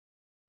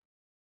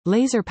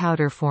Laser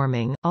powder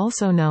forming,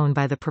 also known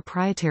by the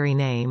proprietary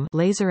name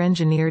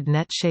laser-engineered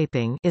net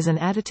shaping, is an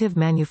additive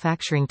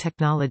manufacturing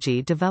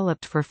technology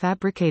developed for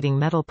fabricating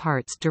metal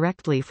parts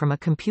directly from a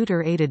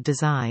computer-aided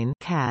design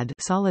 (CAD)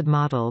 solid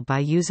model by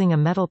using a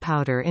metal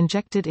powder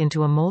injected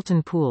into a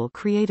molten pool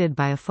created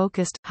by a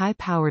focused,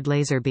 high-powered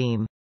laser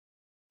beam.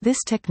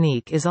 This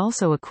technique is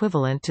also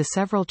equivalent to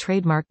several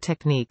trademark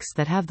techniques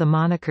that have the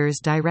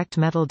monikers direct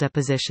metal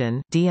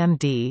deposition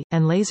 (DMD)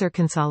 and laser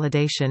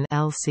consolidation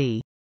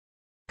 (LC).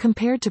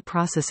 Compared to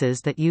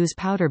processes that use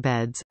powder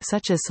beds,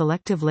 such as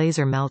selective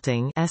laser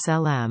melting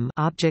 (SLM),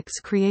 objects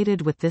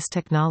created with this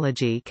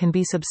technology can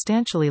be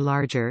substantially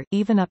larger,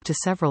 even up to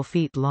several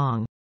feet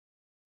long.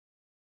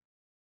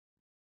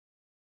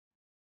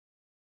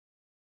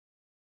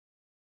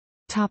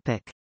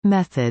 Topic: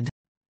 Method.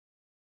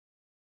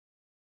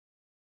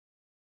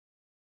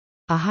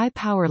 A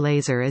high-power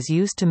laser is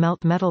used to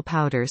melt metal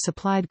powder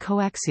supplied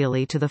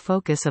coaxially to the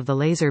focus of the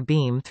laser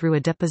beam through a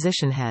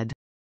deposition head.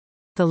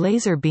 The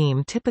laser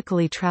beam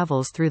typically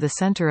travels through the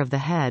center of the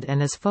head and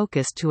is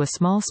focused to a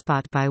small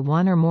spot by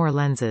one or more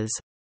lenses.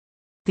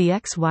 The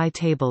XY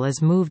table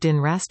is moved in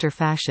raster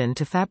fashion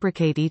to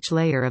fabricate each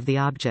layer of the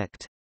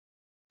object.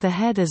 The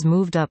head is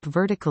moved up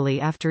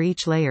vertically after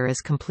each layer is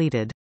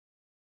completed.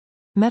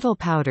 Metal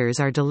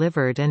powders are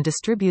delivered and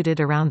distributed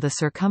around the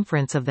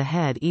circumference of the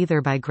head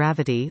either by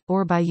gravity,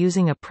 or by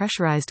using a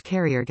pressurized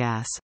carrier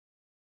gas.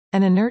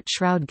 An inert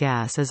shroud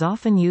gas is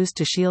often used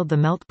to shield the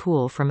melt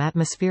pool from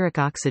atmospheric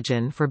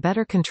oxygen for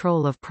better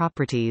control of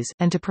properties,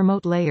 and to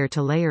promote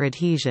layer-to-layer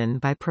adhesion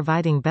by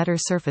providing better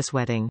surface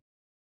wetting.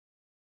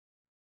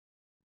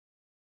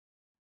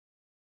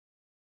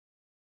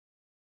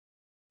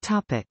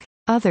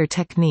 Other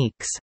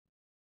techniques.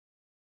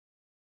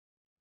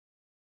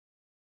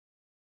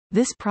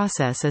 This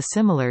process is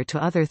similar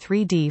to other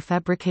 3D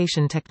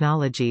fabrication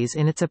technologies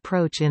in its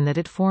approach in that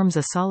it forms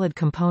a solid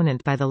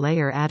component by the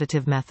layer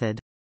additive method.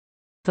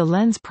 The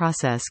lens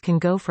process can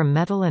go from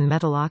metal and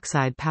metal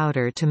oxide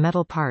powder to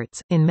metal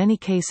parts, in many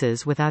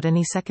cases without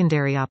any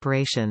secondary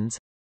operations.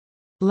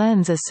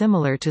 Lens is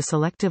similar to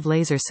selective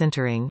laser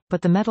sintering,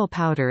 but the metal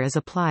powder is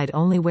applied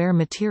only where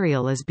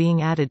material is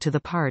being added to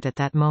the part at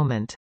that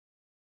moment.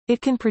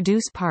 It can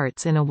produce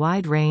parts in a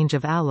wide range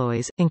of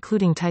alloys,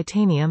 including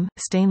titanium,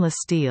 stainless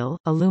steel,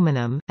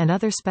 aluminum, and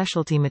other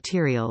specialty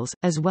materials,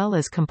 as well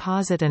as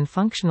composite and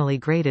functionally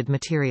graded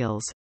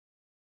materials.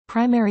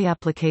 Primary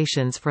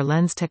applications for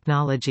lens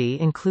technology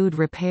include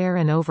repair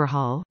and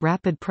overhaul,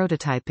 rapid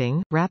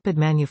prototyping, rapid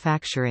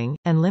manufacturing,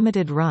 and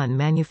limited-run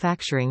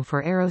manufacturing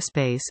for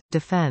aerospace,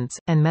 defense,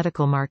 and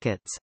medical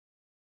markets.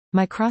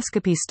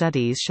 Microscopy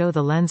studies show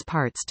the lens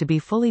parts to be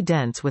fully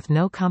dense with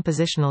no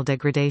compositional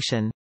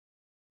degradation.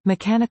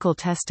 Mechanical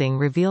testing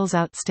reveals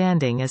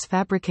outstanding as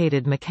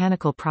fabricated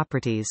mechanical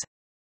properties.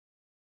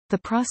 The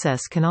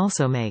process can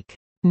also make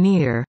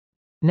near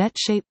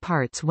net-shape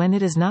parts when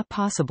it is not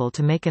possible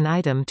to make an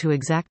item to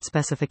exact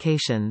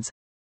specifications.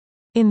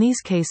 In these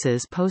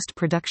cases,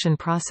 post-production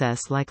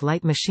process like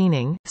light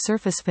machining,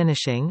 surface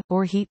finishing,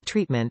 or heat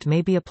treatment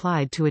may be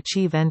applied to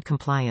achieve end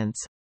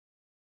compliance.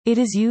 It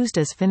is used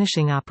as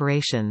finishing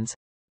operations.